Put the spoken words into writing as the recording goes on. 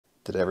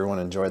Did everyone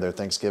enjoy their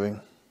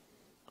Thanksgiving?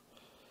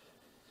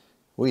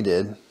 We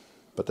did,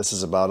 but this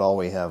is about all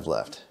we have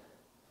left.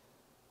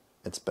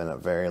 It's been a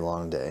very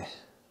long day.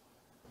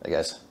 Hey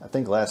guys, I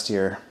think last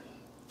year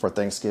for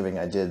Thanksgiving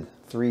I did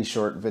 3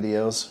 short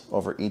videos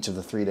over each of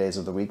the 3 days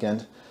of the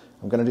weekend.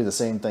 I'm going to do the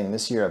same thing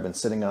this year. I've been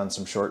sitting on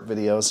some short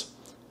videos,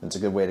 and it's a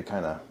good way to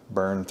kind of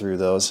burn through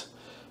those.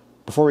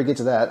 Before we get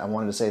to that, I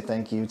wanted to say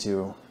thank you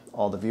to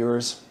all the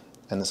viewers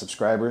and the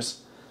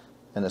subscribers,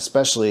 and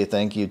especially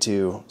thank you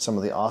to some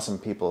of the awesome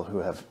people who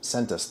have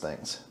sent us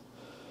things.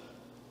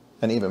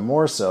 And even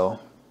more so,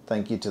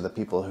 thank you to the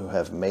people who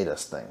have made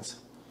us things.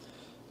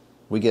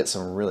 We get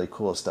some really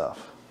cool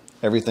stuff.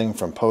 Everything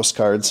from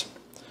postcards,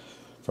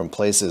 from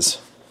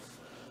places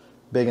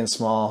big and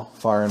small,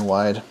 far and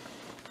wide,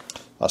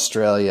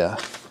 Australia,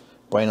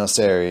 Buenos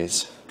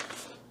Aires,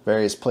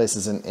 various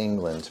places in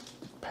England,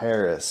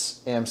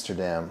 Paris,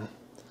 Amsterdam.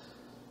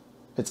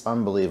 It's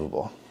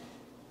unbelievable.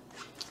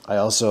 I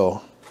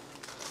also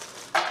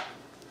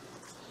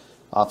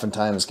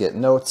oftentimes get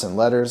notes and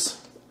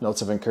letters,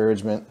 notes of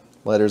encouragement,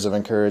 letters of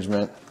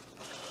encouragement.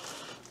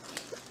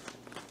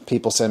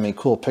 People send me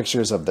cool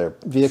pictures of their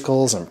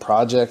vehicles and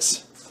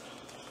projects.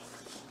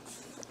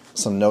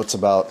 Some notes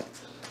about,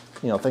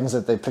 things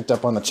that they picked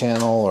up on the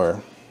channel,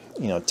 or,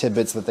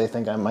 tidbits that they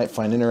think I might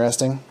find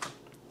interesting.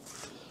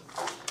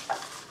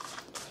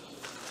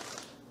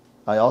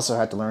 I also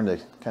had to learn to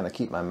kind of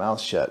keep my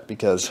mouth shut,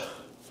 because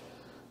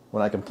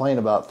when I complain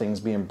about things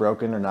being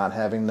broken or not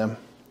having them,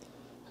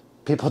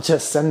 people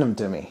just send them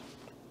to me,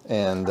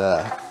 and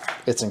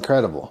it's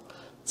incredible.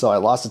 So I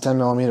lost a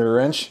 10mm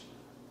wrench.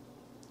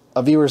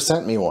 A viewer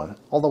sent me one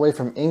all the way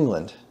from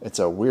England. It's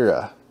a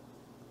Wera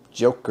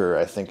Joker,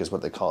 I think is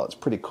what they call it. It's a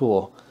pretty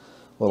cool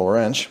little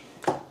wrench.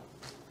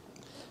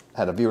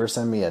 Had a viewer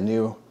send me a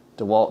new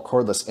DeWalt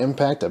cordless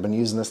impact. I've been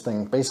using this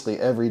thing basically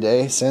every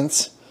day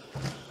since.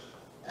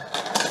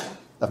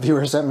 A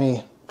viewer sent me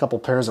a couple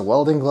pairs of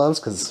welding gloves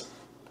because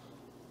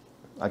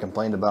I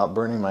complained about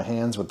burning my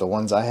hands with the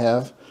ones I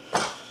have.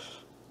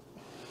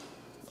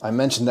 I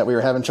mentioned that we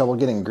were having trouble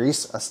getting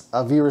grease.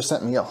 A viewer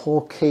sent me a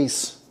whole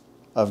case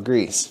of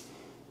grease.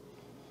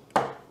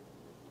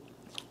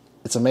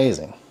 It's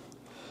amazing.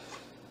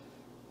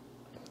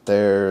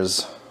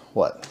 There's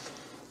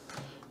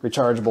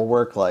rechargeable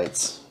work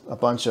lights, a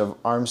bunch of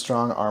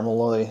Armstrong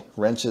Armalloy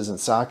wrenches and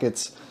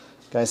sockets.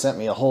 Guy sent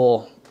me a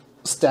whole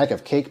stack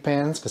of cake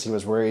pans because he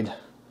was worried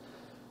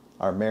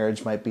our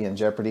marriage might be in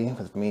jeopardy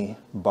with me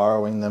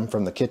borrowing them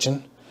from the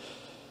kitchen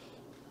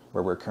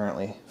where we're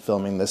currently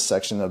filming this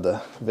section of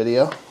the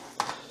video.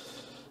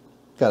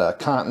 Got a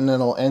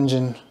Continental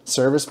engine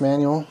service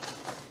manual.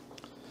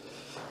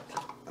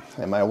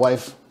 And my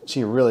wife,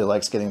 she really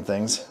likes getting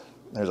things.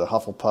 There's a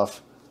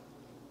Hufflepuff,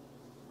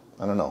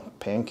 I don't know,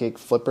 pancake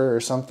flipper or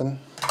something.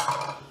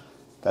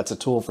 That's a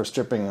tool for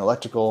stripping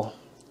electrical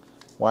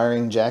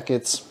wiring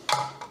jackets.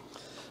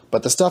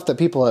 But the stuff that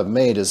people have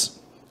made is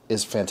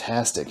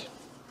fantastic.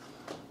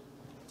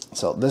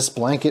 So this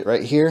blanket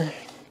right here,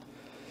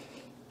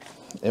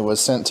 it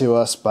was sent to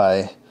us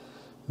by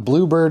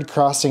Bluebird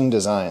Crossing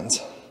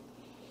Designs.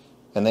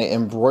 And they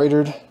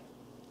embroidered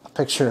a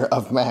picture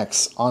of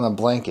Max on a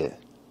blanket.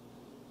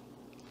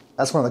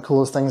 That's one of the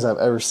coolest things I've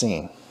ever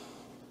seen.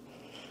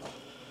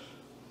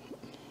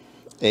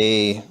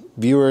 A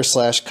viewer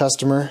 /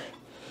 customer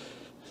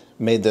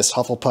made this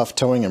Hufflepuff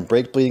towing and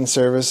brake bleeding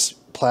service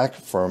plaque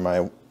for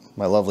my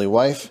lovely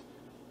wife.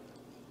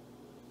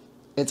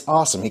 It's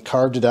awesome. He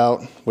carved it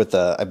out with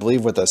I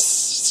believe with a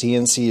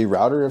CNC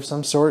router of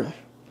some sort.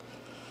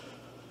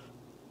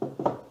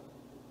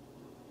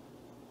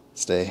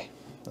 Stay.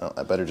 Oh,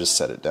 I better just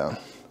set it down.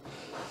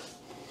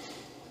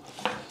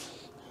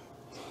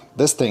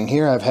 This thing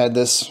here, I've had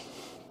this,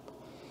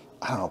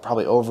 I don't know,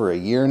 probably over a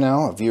year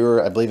now. A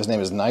viewer, I believe his name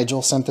is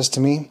Nigel, sent this to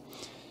me.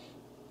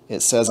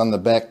 It says on the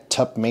back,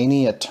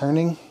 Tupmania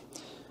Turning.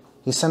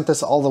 He sent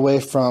this all the way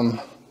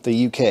from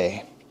the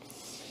UK,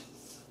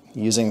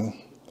 using,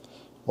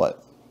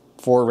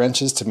 4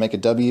 wrenches to make a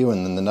W,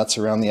 and then the nuts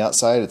around the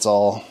outside. It's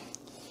all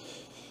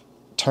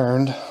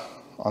turned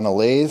on a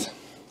lathe.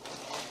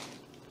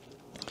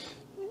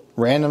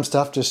 Random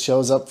stuff just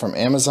shows up from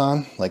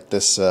Amazon, like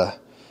this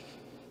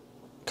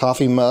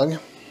coffee mug.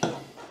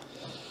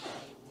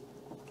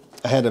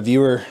 I had a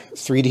viewer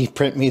 3D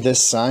print me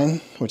this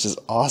sign, which is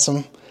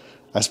awesome.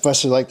 I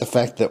especially like the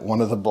fact that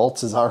one of the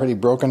bolts is already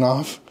broken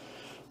off.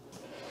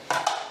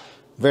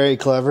 Very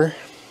clever.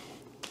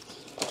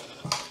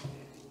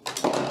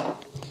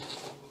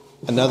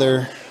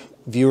 Another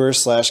viewer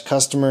 /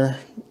 customer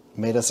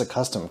made us a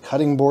custom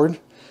cutting board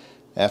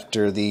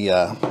after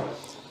the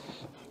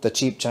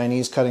cheap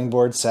Chinese cutting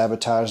board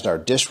sabotaged our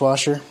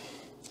dishwasher.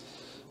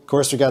 Of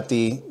course, we got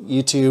the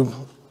YouTube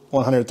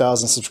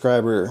 100,000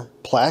 subscriber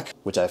plaque,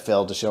 which I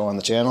failed to show on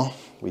the channel.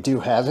 We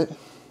do have it.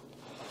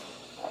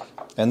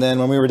 And then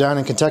when we were down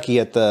in Kentucky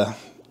at the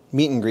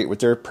meet and greet with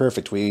Dirt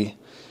Perfect, we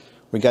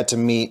got to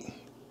meet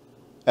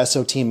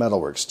SOT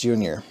Metalworks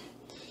Jr.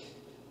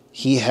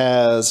 He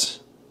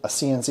has a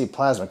CNC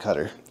plasma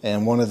cutter,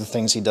 and one of the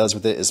things he does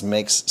with it is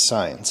makes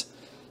signs.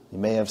 You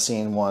may have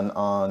seen one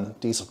on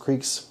Diesel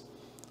Creek's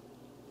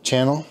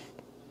channel.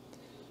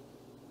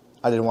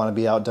 I didn't want to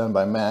be outdone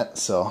by Matt,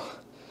 so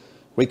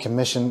we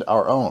commissioned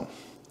our own.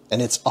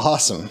 And it's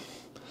awesome.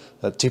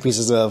 2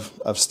 pieces of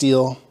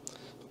steel,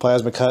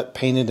 plasma cut,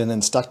 painted, and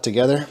then stuck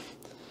together.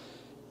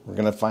 We're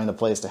going to find a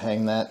place to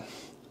hang that.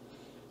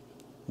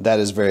 That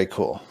is very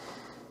cool.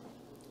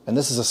 And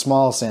this is a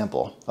small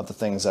sample of the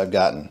things I've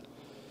gotten.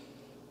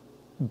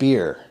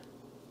 Beer,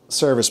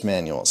 service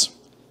manuals,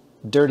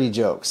 dirty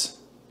jokes,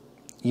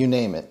 you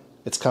name it.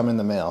 It's come in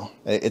the mail.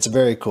 It's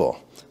very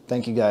cool.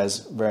 Thank you guys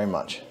very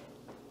much.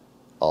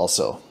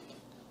 Also,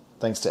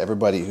 thanks to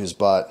everybody who's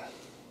bought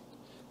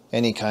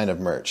any kind of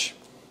merch.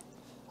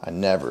 I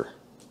never,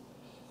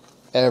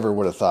 ever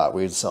would have thought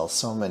we'd sell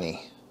so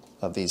many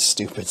of these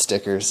stupid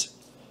stickers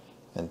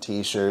and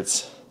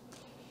t-shirts.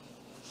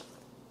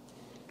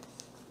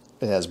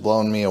 It has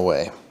blown me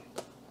away.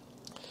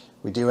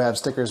 We do have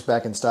stickers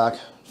back in stock,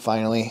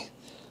 finally.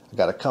 I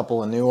got a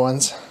couple of new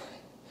ones.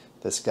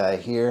 This guy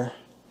here,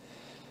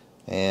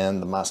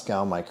 and the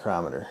Moscow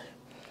micrometer.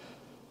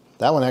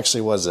 That one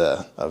actually was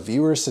a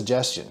viewer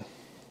suggestion.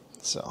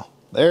 So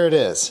there it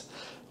is.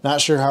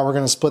 Not sure how we're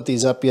going to split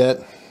these up yet.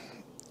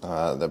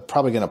 They're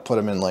probably going to put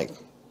them in, like,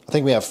 I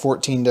think we have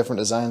 14 different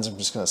designs. I'm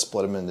just going to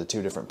split them into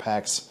 2 different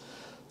packs,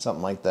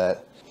 something like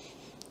that.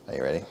 Are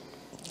you ready?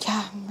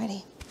 Yeah, I'm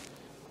ready.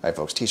 All right,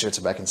 folks, t-shirts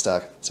are back in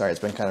stock. Sorry, it's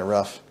been kind of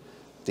rough.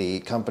 The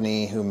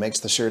company who makes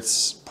the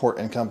shirts, Port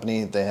 &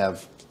 Company, they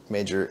have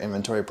major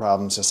inventory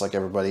problems just like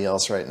everybody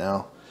else right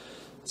now.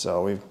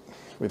 So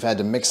we've had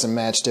to mix and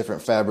match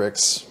different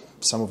fabrics.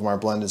 Some of them are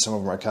blended, some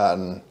of them are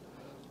cotton.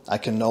 I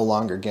can no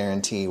longer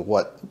guarantee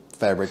what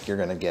fabric you're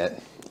going to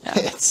get. Yeah.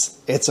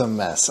 It's a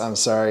mess. I'm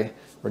sorry.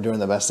 We're doing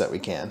the best that we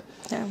can.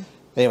 Yeah.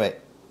 Anyway,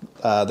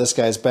 this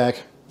guy's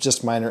back.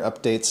 Just minor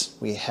updates.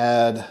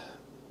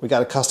 We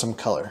got a custom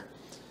color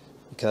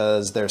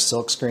because they're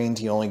silk screened.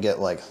 You only get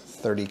like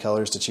 30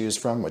 colors to choose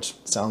from, which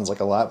sounds like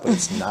a lot, but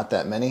it's not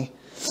that many.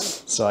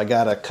 So I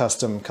got a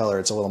custom color.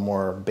 It's a little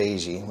more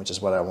beigey, which is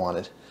what I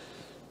wanted.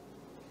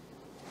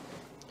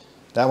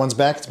 That one's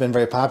back. It's been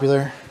very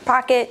popular.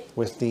 Pocket.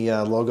 With the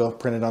logo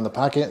printed on the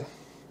pocket.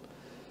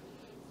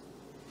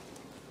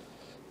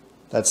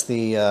 That's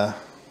the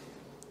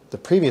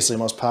previously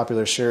most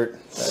popular shirt.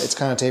 It's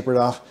kind of tapered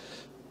off.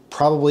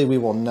 Probably we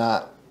will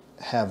not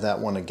have that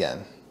one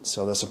again.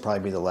 So this will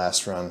probably be the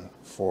last run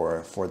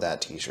for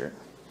that t-shirt.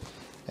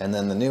 And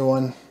then the new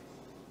one,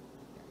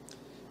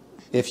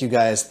 if you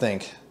guys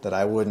think that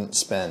I wouldn't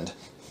spend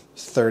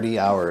 30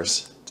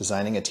 hours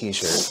designing a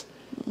t-shirt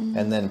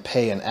and then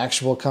pay an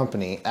actual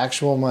company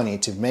actual money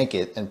to make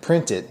it and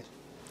print it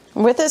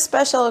with a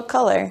special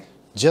color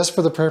just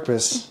for the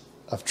purpose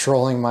of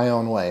trolling my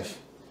own wife,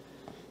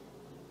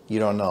 you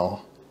don't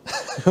know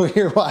who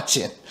you're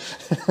watching.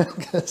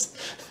 Because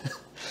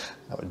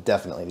I would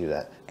definitely do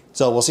that.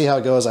 So we'll see how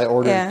it goes. I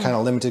ordered kind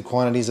of limited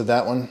quantities of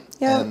that one.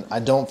 And I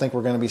don't think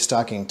we're going to be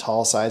stocking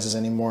tall sizes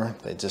anymore.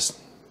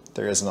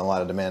 There isn't a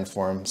lot of demand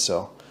for them.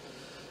 So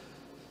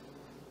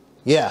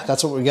yeah,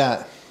 that's what we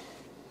got.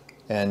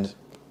 And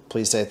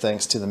please say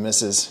thanks to the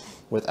missus.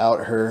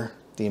 Without her,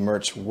 the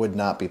merch would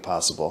not be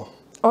possible.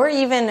 Or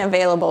even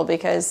available,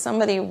 because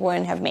somebody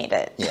wouldn't have made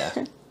it.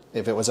 Yeah.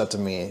 If it was up to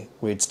me,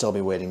 we'd still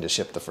be waiting to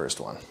ship the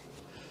first one.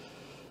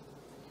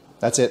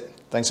 That's it.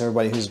 Thanks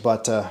everybody who's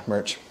bought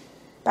merch.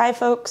 Bye,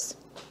 folks.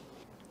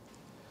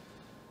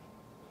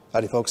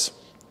 Howdy, folks.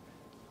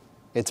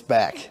 It's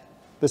back.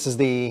 This is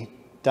the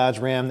Dodge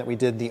Ram that we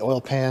did the oil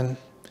pan,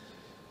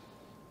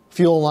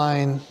 fuel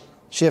line,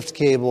 shift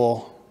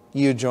cable,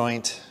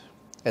 U-joint,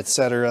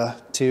 etc.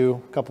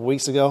 to a couple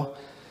weeks ago.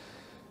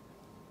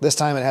 This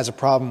time it has a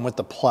problem with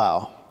the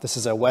plow. This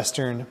is a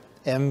Western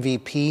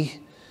MVP.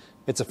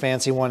 It's a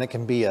fancy one. It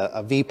can be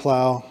a V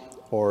plow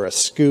or a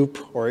scoop,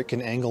 or it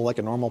can angle like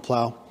a normal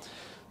plow.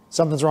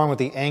 Something's wrong with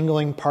the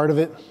angling part of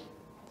it.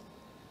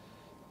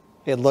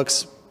 It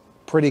looks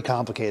pretty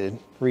complicated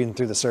reading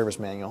through the service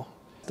manual.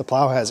 The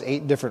plow has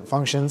 8 different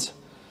functions.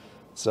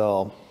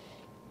 So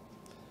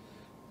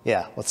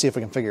yeah, let's see if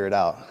we can figure it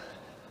out.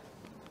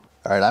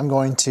 All right, I'm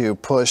going to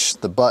push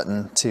the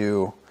button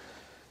to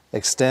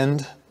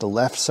extend the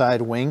left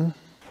side wing.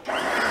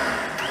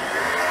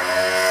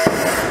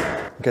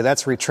 Okay,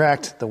 that's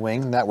retract the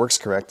wing. That works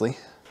correctly.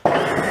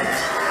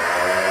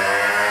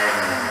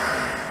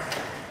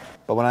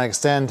 But when I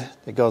extend,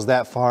 it goes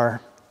that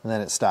far and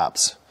then it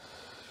stops.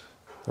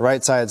 The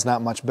right side's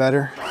not much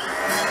better.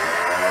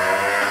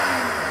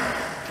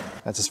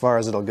 That's as far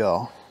as it'll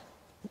go.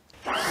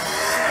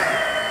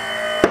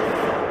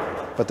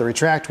 But the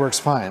retract works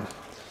fine.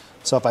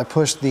 So if I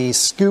push the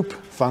scoop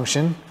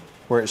function,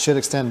 where it should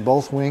extend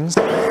both wings,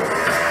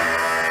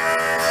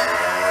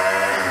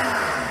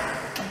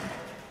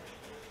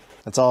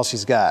 that's all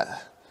she's got.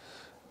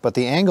 But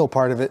the angle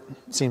part of it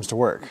seems to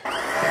work.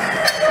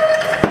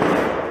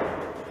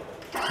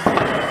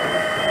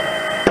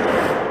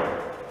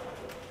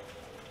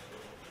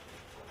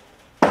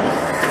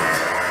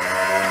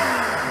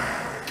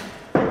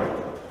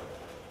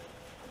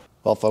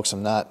 Well, folks,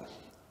 I'm not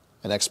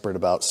an expert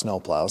about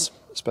snowplows.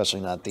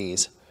 especially not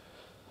these.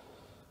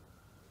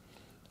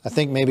 I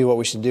think maybe what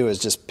we should do is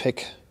just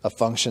pick a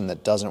function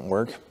that doesn't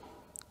work.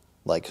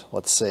 Like,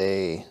 let's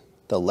say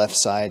the left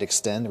side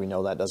extend, we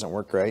know that doesn't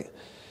work right.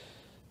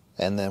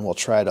 And then we'll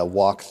try to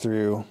walk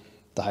through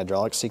the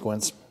hydraulic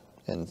sequence,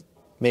 and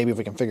maybe if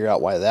we can figure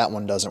out why that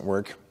one doesn't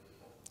work,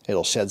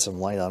 it'll shed some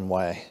light on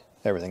why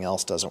everything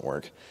else doesn't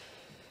work.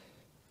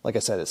 Like I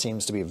said, it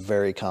seems to be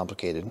very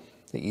complicated.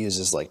 It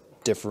uses like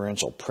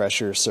differential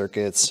pressure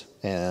circuits,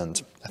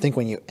 and I think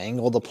when you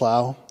angle the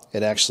plow,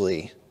 it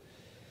actually,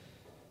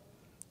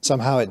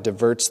 somehow it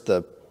diverts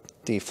the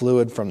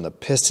fluid from the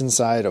piston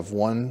side of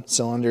one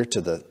cylinder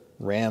to the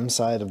ram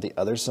side of the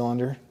other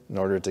cylinder in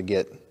order to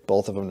get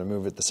both of them to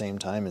move at the same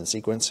time in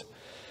sequence.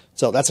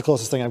 So that's the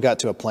closest thing I've got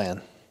to a plan.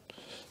 All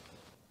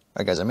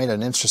right, guys, I made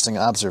an interesting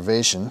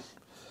observation.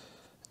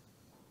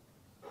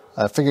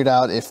 I figured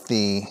out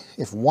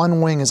if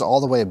one wing is all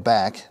the way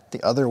back,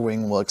 the other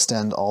wing will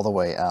extend all the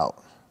way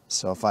out.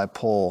 So if I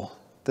pull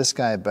this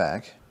guy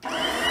back,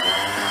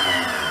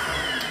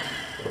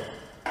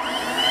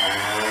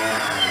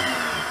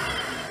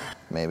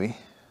 maybe.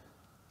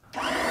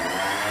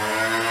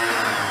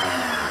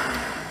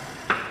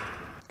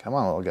 Come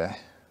on, little guy.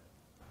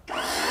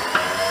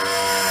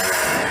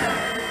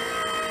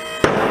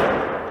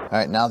 All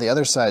right, now the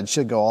other side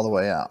should go all the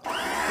way out.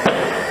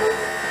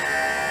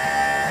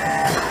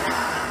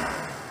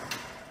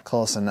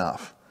 Close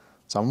enough.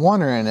 So I'm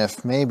wondering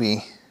if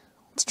maybe,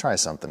 let's try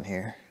something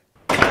here.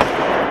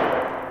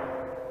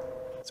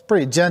 It's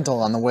pretty gentle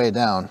on the way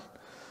down.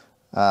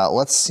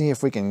 Let's see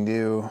if we can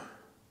do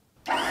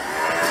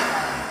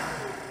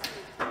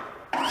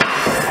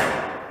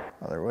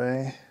other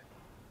way.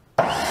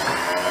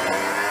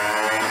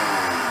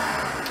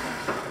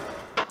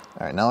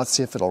 All right, now let's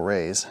see if it'll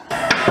raise.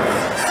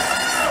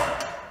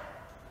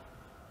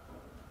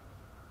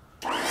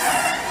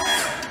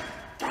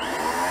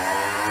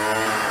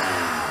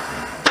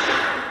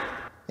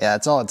 Yeah,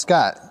 that's all it's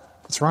got.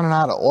 It's running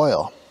out of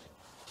oil.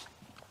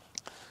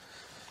 At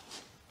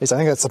least I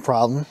think that's the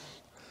problem.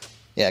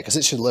 Yeah, because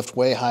it should lift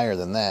way higher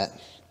than that.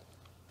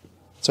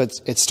 So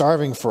it's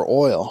starving for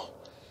oil.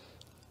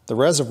 The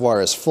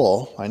reservoir is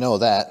full, I know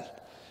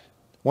that.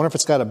 Wonder if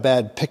it's got a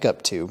bad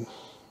pickup tube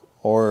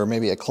or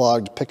maybe a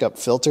clogged pickup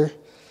filter.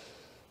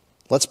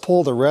 Let's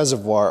pull the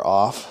reservoir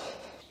off.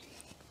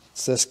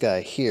 It's this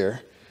guy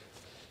here.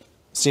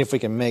 See if we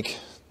can make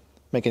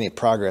any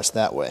progress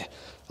that way.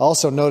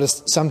 Also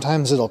notice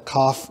sometimes it'll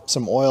cough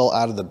some oil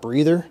out of the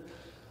breather,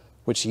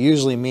 which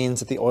usually means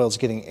that the oil is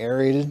getting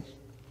aerated,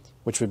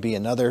 which would be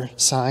another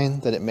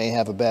sign that it may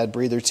have a bad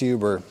breather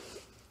tube or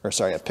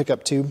sorry, a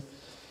pickup tube.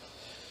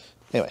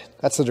 Anyway,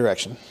 that's the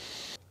direction.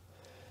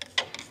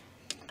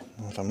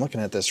 If I'm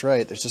looking at this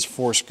right, there's just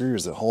 4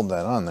 screws that hold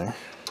that on there.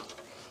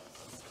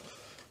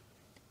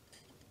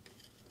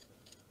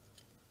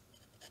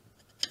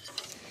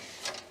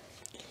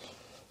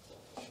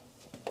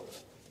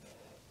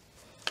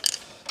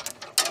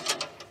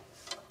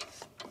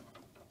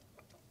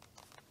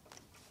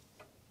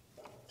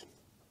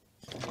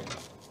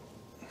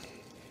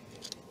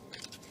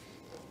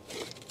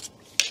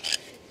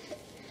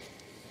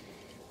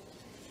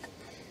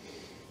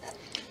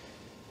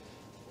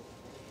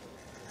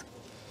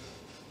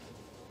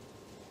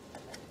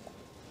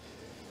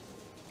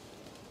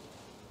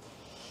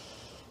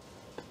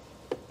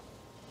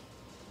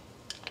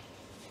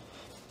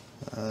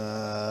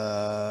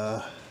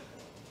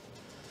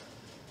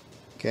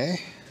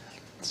 Okay,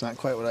 it's not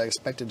quite what I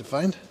expected to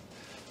find.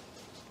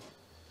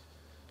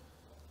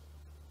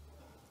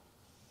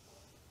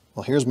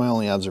 Well, here's my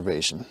only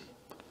observation.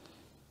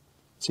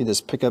 See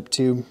this pickup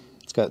tube?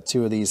 It's got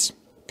 2 of these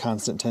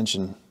constant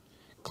tension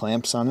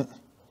clamps on it.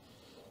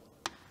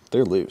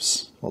 They're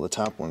loose. Well, the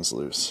top one's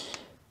loose.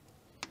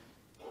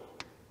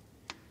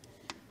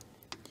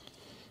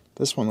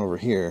 This one over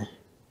here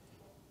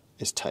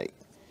is tight,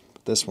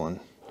 but this one,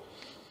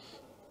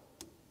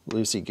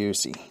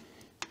 loosey-goosey.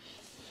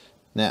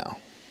 Now,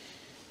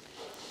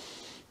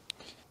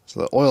 so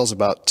the oil's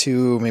about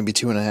 2, maybe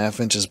 2.5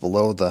 inches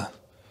below the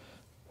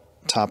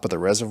top of the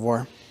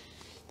reservoir.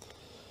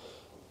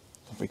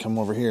 If we come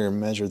over here and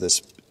measure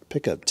this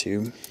pickup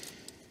tube,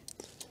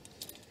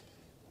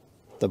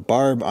 the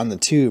barb on the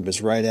tube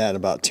is right at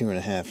about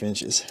 2.5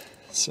 inches.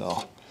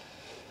 So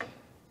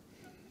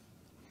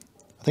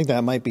I think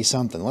that might be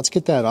something. Let's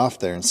get that off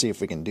there and see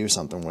if we can do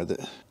something with it.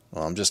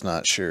 Well, I'm just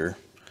not sure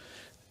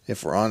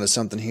if we're onto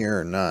something here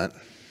or not.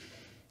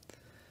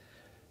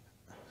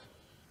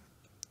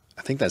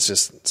 I think that's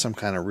just some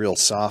kind of real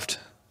soft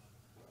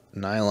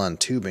nylon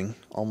tubing,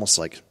 almost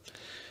like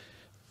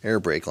air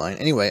brake line.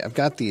 Anyway, I've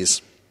got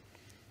these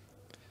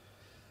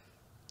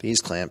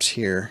clamps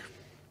here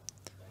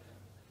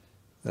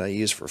that I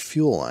use for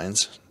fuel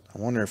lines. I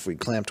wonder if we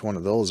clamped one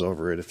of those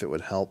over it, if it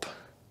would help.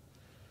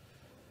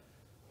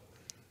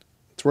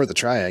 It's worth a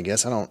try, I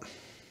guess. I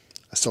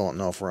still don't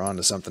know if we're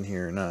onto something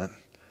here or not.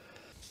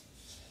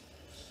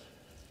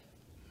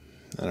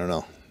 I don't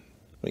know.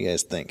 What do you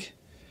guys think?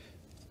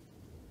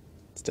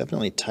 It's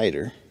definitely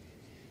tighter.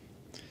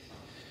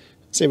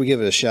 Say we give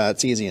it a shot.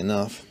 It's easy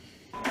enough.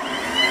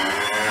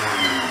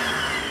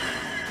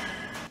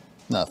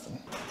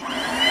 Nothing.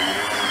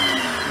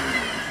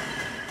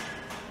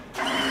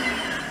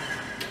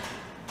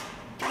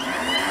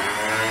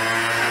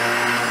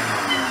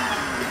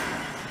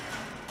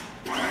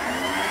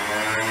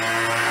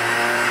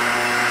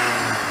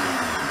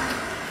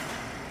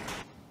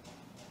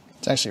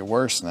 It's actually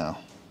worse now.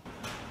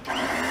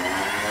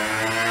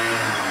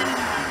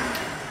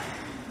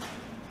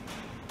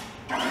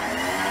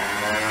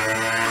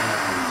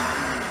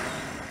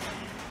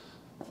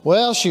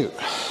 Well, shoot.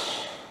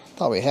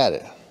 Thought we had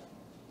it.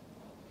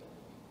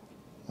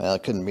 Well,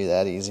 it couldn't be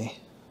that easy.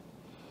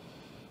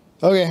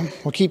 Okay,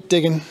 we'll keep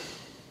digging.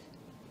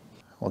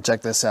 We'll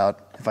check this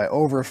out. If I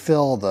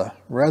overfill the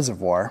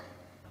reservoir,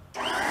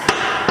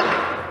 I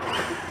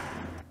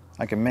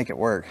can make it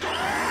work.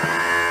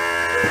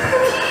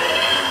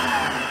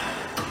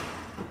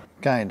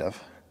 Kind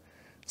of.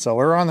 So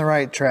we're on the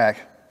right track.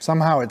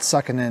 Somehow it's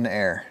sucking in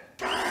air.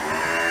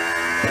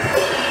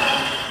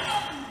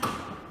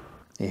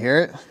 You hear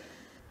it?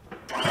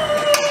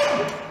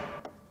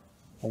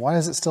 Well, why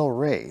does it still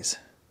raise?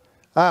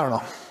 I don't know.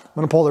 I'm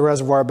gonna pull the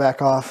reservoir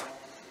back off.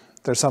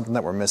 There's something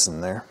that we're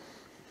missing there.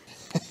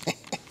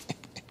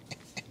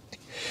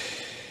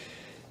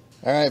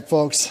 All right,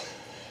 folks.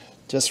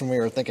 Just when we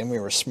were thinking we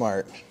were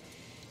smart.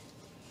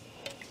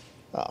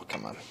 Oh,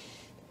 come on.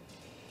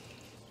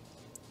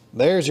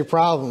 There's your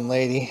problem,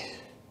 lady.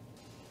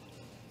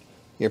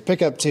 Your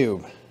pickup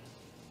tube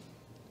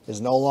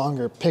is no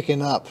longer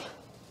picking up.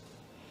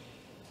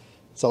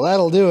 So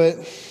that'll do it.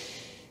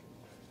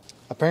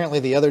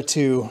 Apparently the other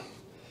two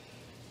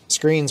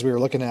screens we were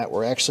looking at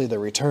were actually the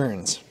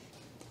returns.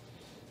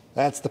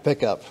 That's the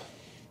pickup.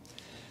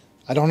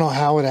 I don't know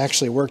how it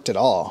actually worked at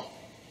all,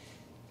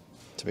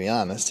 to be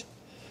honest.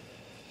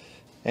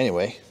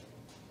 Anyway,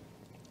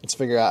 let's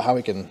figure out how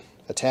we can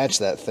attach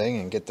that thing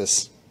and get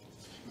this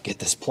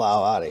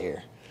plow out of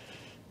here.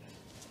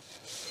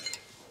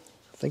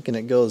 Thinking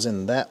it goes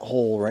in that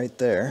hole right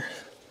there.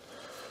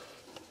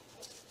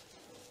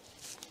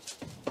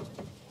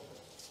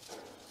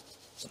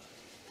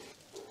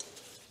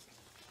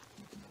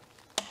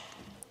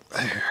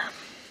 There.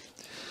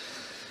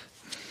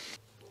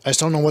 I just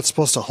don't know what's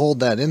supposed to hold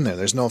that in there.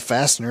 There's no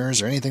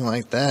fasteners or anything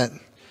like that.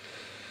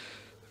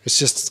 It's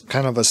just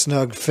kind of a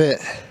snug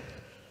fit. I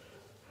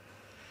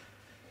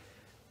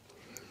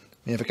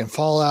mean, if it can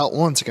fall out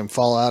once, it can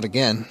fall out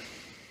again.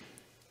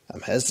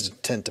 I'm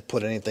hesitant to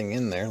put anything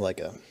in there, like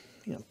a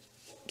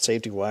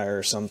safety wire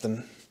or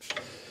something.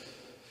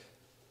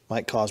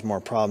 Might cause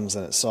more problems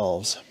than it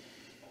solves.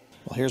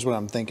 Well, here's what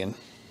I'm thinking.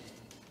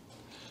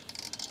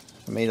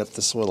 I made up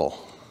this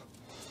little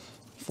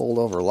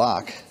fold-over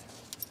lock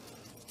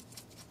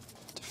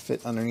to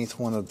fit underneath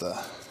one of the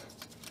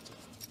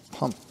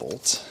pump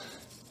bolts,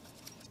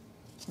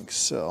 like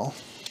so.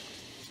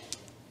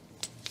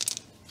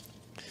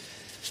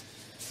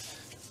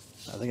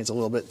 I think it's a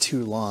little bit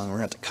too long. We're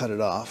going to have to cut it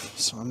off.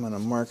 So I'm going to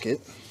mark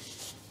it.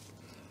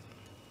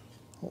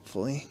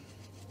 Hopefully.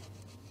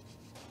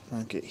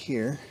 Mark it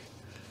here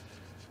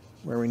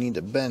where we need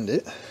to bend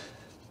it.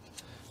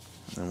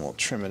 And then we'll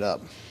trim it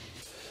up.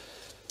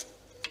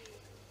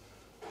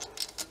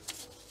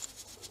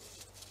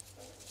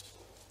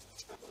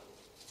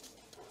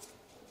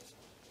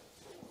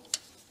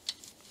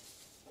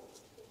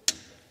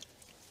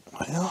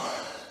 Well,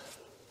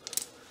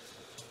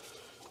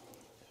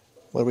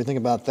 what do we think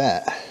about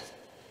that?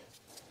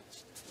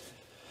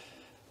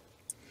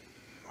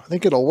 I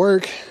think it'll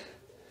work.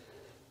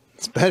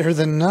 It's better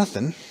than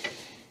nothing.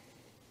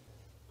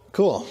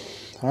 Cool.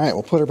 All right,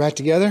 we'll put her back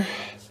together.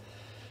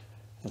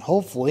 And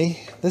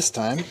hopefully, this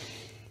time,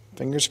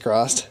 fingers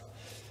crossed,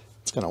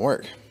 it's going to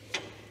work.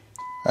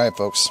 All right,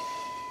 folks.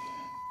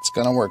 It's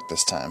going to work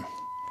this time.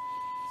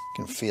 You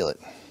can feel it.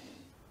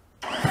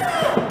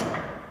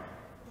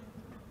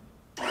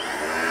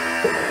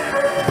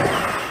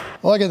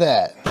 Look at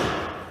that.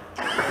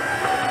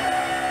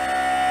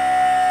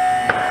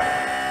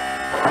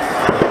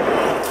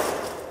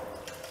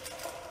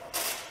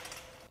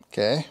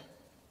 Okay.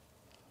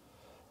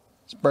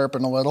 It's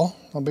burping a little.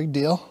 No big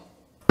deal.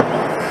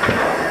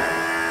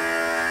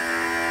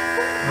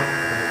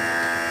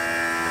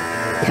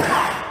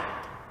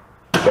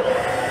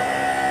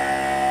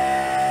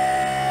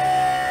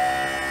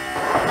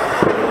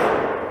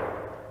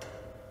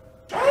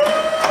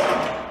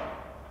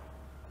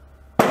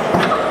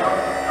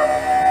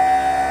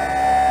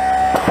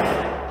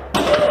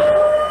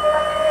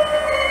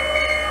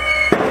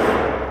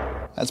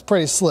 That's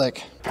pretty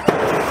slick.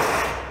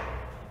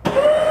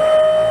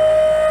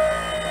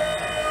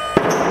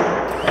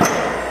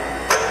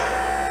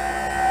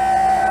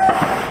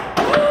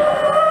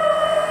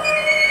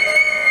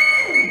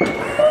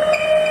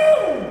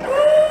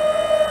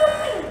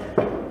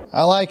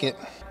 I like it.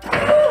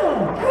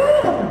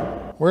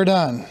 We're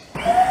done.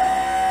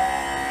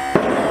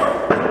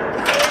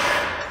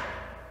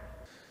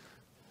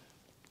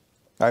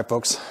 All right,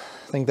 folks.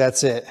 I think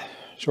that's it.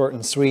 Short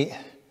and sweet.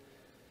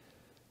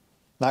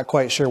 Not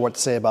quite sure what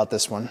to say about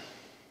this one.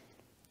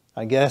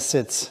 I guess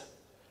it's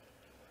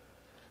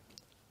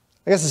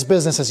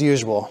business as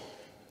usual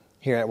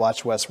here at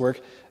Watch Wes Work.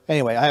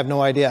 Anyway, I have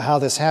no idea how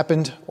this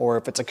happened or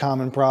if it's a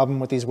common problem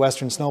with these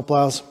Western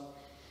snowplows.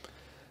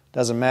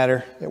 Doesn't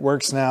matter. It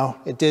works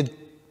now. It did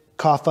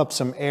cough up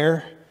some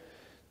air,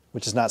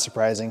 which is not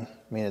surprising.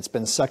 I mean, it's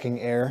been sucking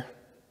air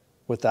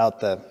without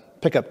the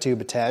pickup tube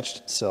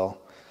attached, so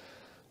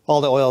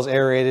all the oil is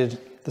aerated.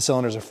 The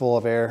cylinders are full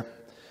of air.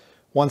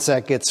 Once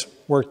that gets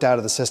worked out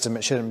of the system,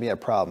 it shouldn't be a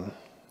problem.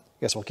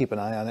 I guess we'll keep an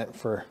eye on it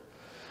for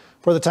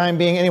the time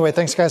being. Anyway,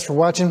 thanks guys for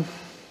watching.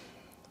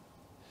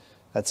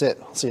 That's it.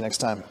 I'll see you next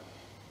time.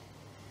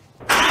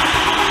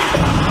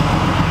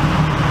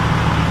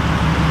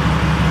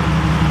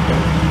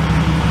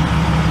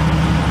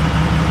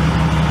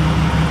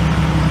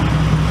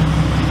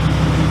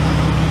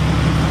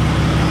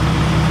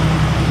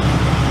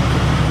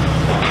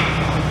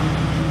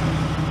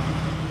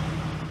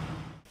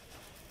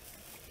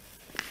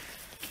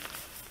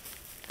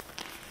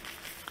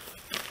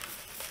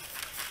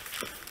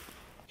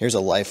 Here's a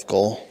life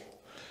goal.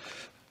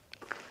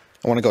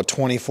 I want to go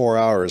 24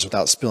 hours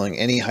without spilling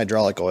any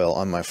hydraulic oil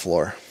on my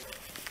floor.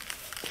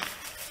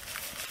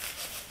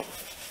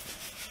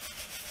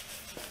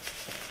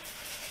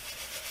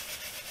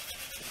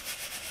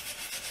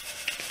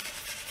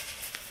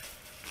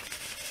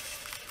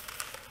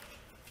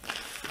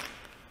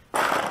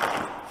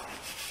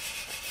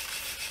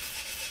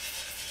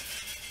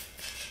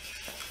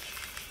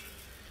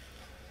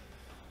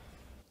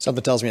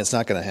 Something tells me it's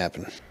not going to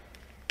happen.